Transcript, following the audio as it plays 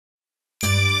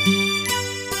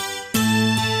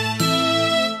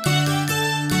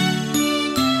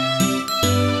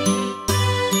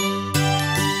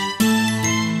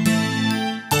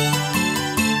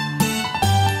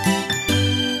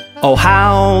Oh,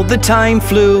 how the time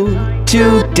flew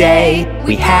today.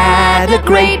 We had a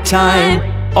great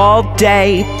time all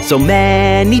day. So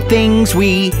many things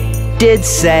we did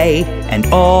say, and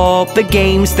all the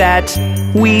games that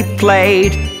we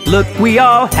played. Look, we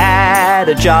all had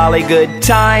a jolly good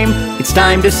time. It's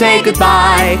time to say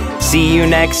goodbye. See you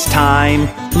next time.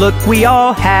 Look, we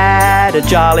all had a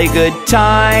jolly good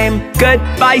time.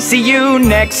 Goodbye, see you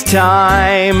next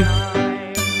time.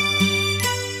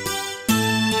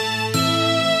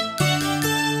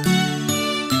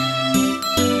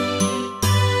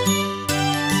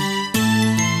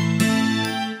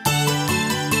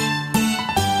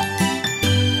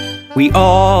 We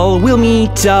all will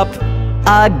meet up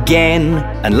again,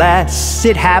 unless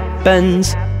it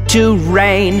happens to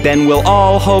rain. Then we'll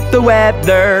all hope the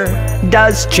weather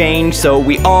does change, so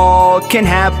we all can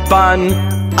have fun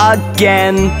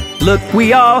again. Look,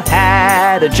 we all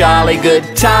had a jolly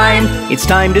good time. It's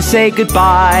time to say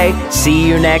goodbye. See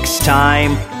you next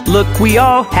time. Look, we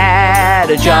all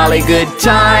had a jolly good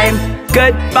time.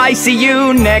 Goodbye, see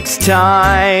you next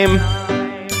time.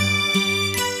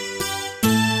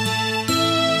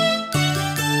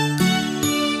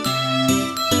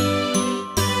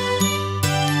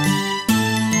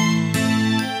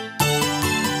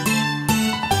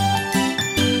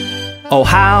 Oh,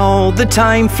 how the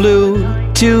time flew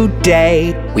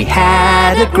today. We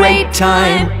had a great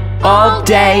time all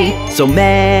day. So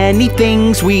many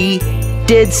things we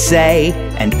did say,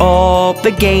 and all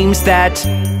the games that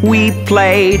we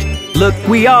played. Look,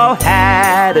 we all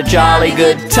had a jolly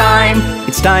good time.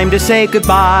 It's time to say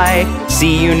goodbye.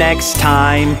 See you next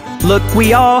time. Look,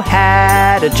 we all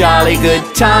had a jolly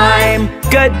good time.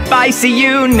 Goodbye, see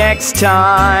you next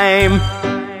time.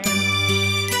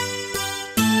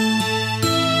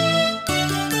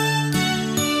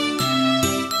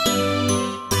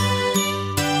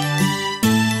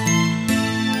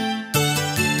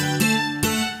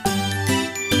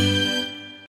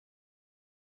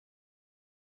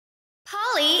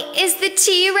 Is the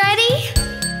tea ready?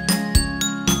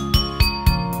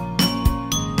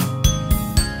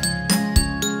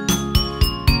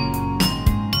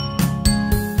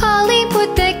 Polly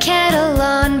put the kettle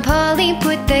on, Polly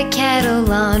put the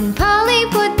kettle on, Polly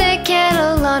put the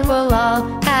kettle on, we'll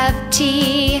all have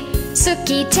tea.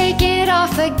 Sookie, take it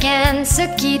off again,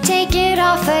 Sookie, take it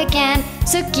off again,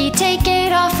 Sookie, take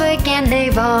it off again,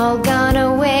 they've all gone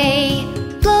away.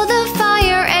 Blow the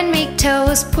fire and make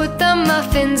toast, put the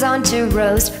muffins on to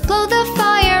roast. Blow the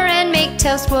fire and make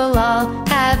toast, we'll all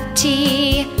have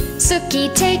tea.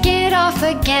 Sookie, take it off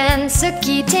again,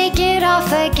 Sookie, take it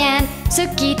off again,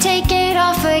 Sookie, take it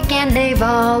off again, they've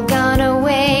all gone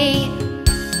away.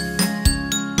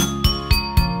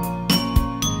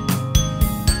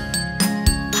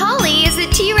 Polly, is the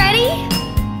tea ready?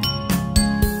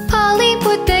 Polly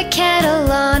put the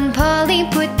kettle on, Polly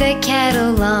put the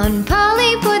kettle on,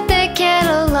 Polly put the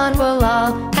kettle on, we'll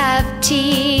all have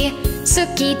tea.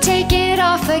 Sookie, take it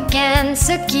off again,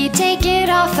 Sookie, take it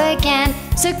off again,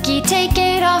 Sookie, take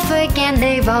it off again,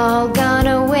 they've all gone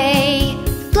away.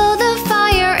 Blow the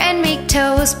fire and make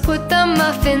toast, put the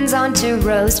muffins on to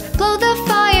roast. Blow the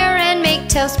fire and make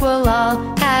toast, we'll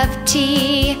all have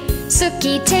tea.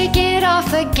 Sookie, take it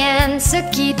off again,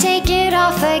 Sookie, take it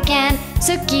off again,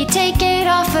 Sookie, take it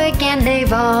off again,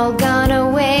 they've all gone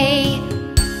away.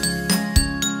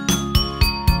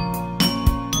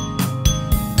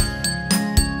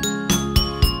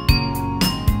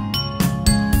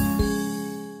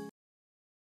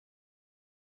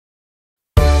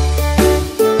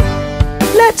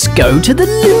 Let's go to the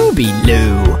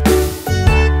Looby-Loo.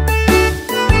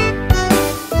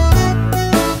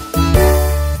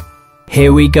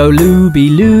 Here we go,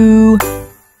 Looby-Loo.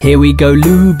 Here we go,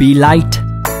 Looby-Light.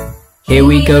 Here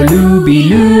we go,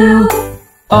 Looby-Loo.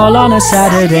 All on a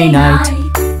Saturday night.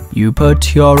 You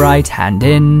put your right hand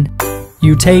in.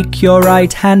 You take your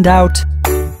right hand out.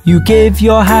 You give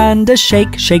your hand a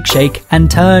shake, shake, shake,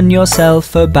 and turn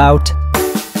yourself about.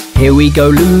 Here we go,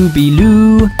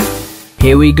 Looby-Loo.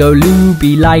 Here we go,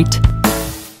 Looby-Light.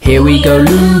 Here we go,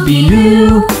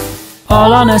 Looby-Loo.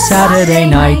 All on a Saturday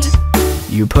night.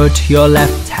 You put your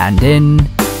left hand in.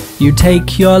 You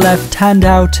take your left hand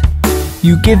out.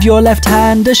 You give your left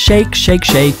hand a shake, shake,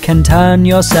 shake, and turn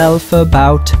yourself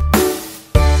about.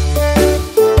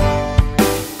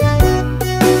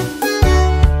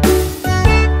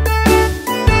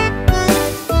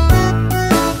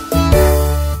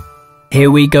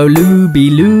 Here we go,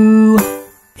 Looby-Loo.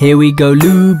 Here we go,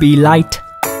 Looby-Light.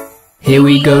 Here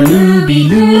we go,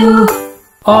 Looby-Loo.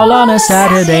 All on a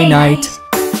Saturday night.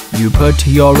 You put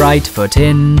your right foot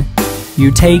in. You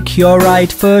take your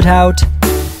right foot out.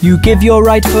 You give your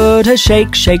right foot a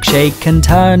shake, shake, shake, and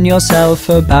turn yourself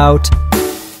about.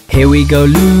 Here we go,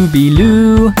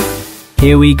 looby-loo.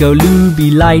 Here we go,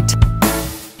 looby light.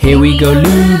 Here we go,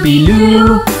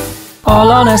 looby-loo.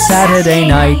 All on a Saturday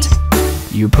night.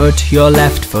 You put your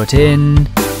left foot in.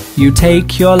 You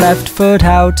take your left foot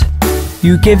out.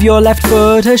 You give your left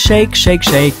foot a shake, shake,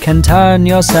 shake, and turn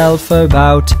yourself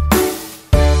about.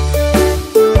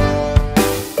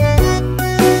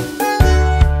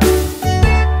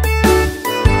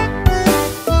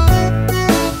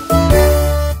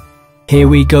 Here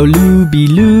we go,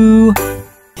 looby-loo.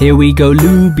 Here we go,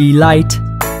 looby light.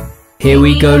 Here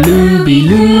we go,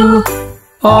 looby-loo.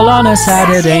 All on a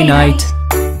Saturday night.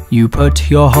 You put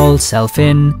your whole self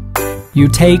in. You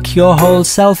take your whole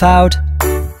self out.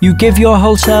 You give your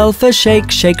whole self a shake,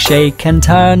 shake, shake, and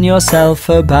turn yourself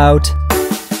about.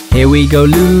 Here we go,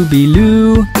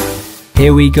 looby-loo.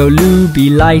 Here we go, looby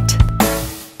light.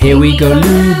 Here we go,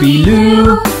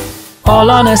 looby-loo.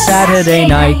 All on a Saturday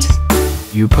night.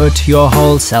 You put your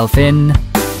whole self in.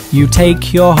 You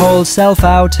take your whole self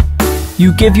out.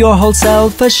 You give your whole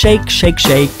self a shake, shake,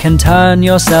 shake, and turn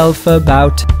yourself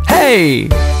about. Hey!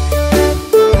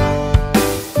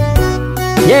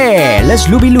 Yeah, let's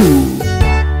looby-loo.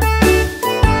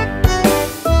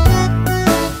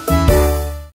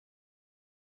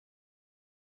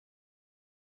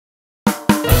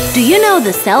 Do you know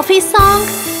the selfie song?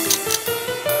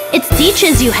 It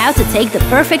teaches you how to take the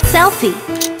perfect selfie.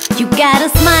 You gotta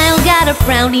smile, gotta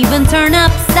frown, even turn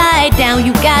upside down.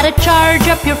 You gotta charge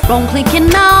up your phone,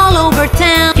 clicking all over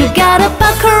town. You gotta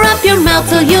pucker up your mouth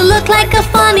till you look like a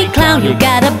funny clown. You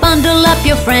gotta bundle up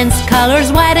your friends,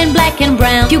 colors white and black and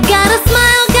brown. You gotta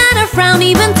smile, gotta frown,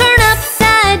 even turn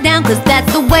upside down, 'cause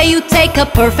that's the way you take a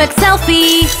perfect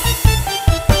selfie.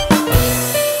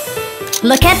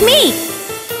 Look at me,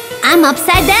 I'm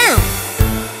upside down.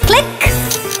 Click!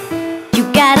 You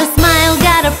gotta smile,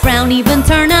 gotta frown, even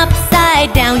turn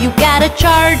upside down. You gotta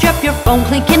charge up your phone,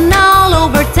 clicking all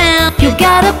over town. You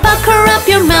gotta pucker up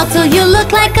your mouth till you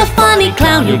look like a funny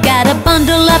clown. You gotta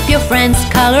bundle up your friends,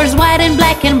 colors white and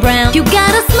black and brown. You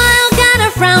gotta smile, gotta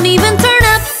frown, even turn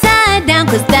upside down,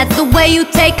 'cause that's the way you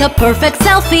take a perfect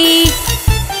selfie.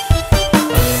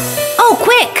 Oh,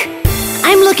 quick!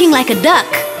 I'm looking like a duck.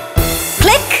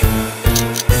 Click!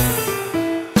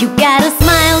 You gotta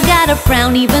smile, gotta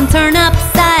frown, even turn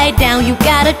upside down. You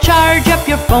gotta charge up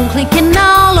your phone, clicking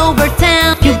all over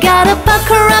town. You gotta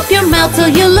pucker up your mouth till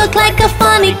you look like a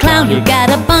funny clown. You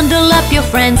gotta bundle up your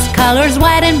friends, colors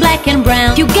white and black and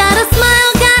brown. You gotta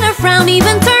smile, gotta frown,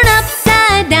 even turn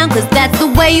upside down, 'cause that's the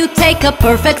way you take a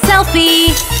perfect selfie.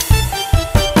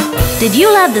 Did you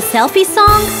love the selfie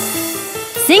song?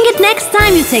 Sing it next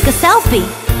time you take a selfie.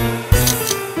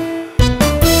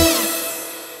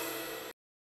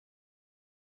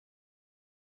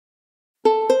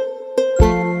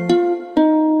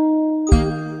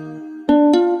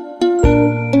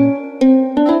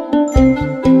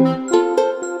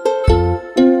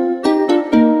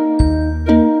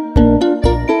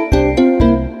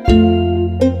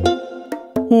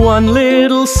 One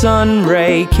little sun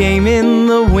ray came in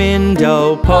the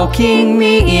window, poking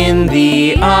me in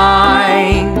the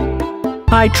eye.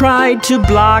 I tried to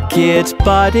block it,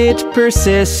 but it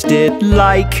persisted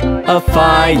like a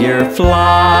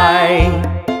firefly.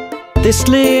 This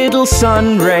little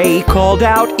sun ray called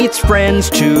out its friends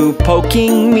too,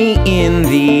 poking me in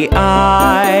the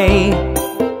eye.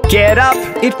 Get up,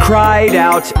 it cried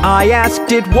out. I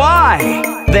asked it why.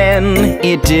 Then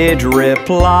it did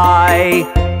reply.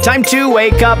 Time to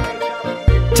wake up,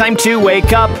 time to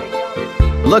wake up.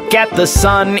 Look at the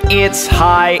sun, it's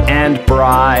high and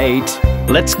bright.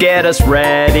 Let's get us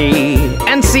ready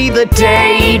and see the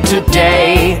day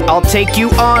today. I'll take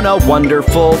you on a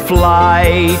wonderful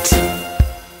flight.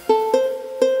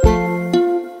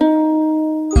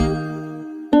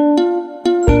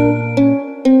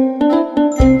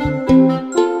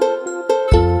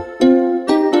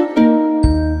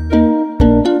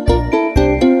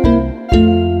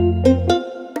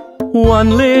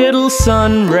 One little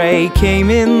sun ray came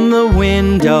in the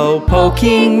window,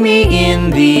 poking me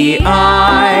in the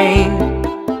eye.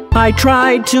 I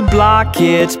tried to block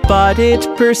it, but it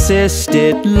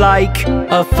persisted like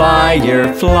a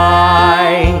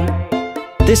firefly.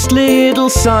 This little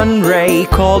sun ray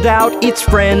called out its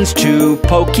friends too,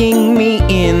 poking me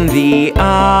in the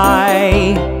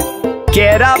eye.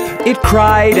 Get up, it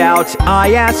cried out.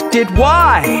 I asked it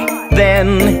why.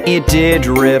 Then it did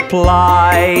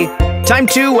reply. Time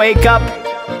to wake up,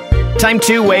 time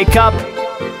to wake up.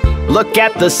 Look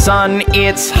at the sun,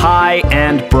 it's high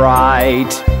and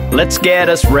bright. Let's get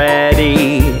us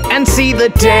ready and see the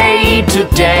day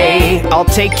today. I'll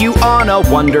take you on a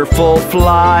wonderful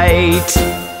flight.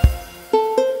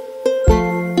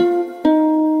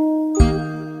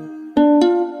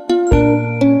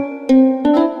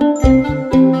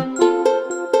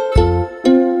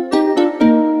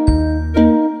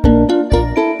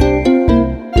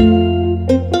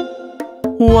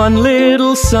 One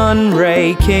little sun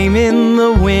ray came in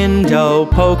the window,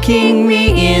 poking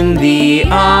me in the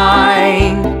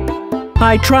eye.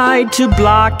 I tried to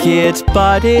block it,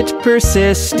 but it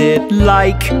persisted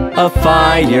like a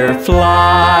firefly.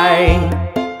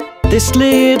 This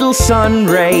little sun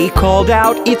ray called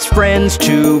out its friends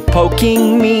too,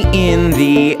 poking me in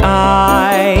the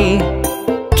eye.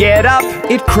 Get up,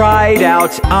 it cried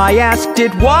out. I asked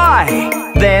it why.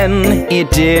 Then it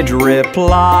did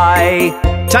reply.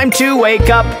 Time to wake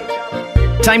up,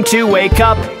 time to wake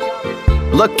up.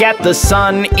 Look at the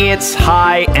sun, it's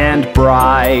high and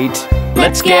bright.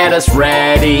 Let's get us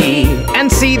ready and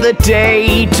see the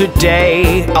day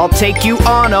today. I'll take you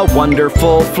on a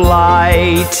wonderful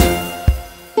flight.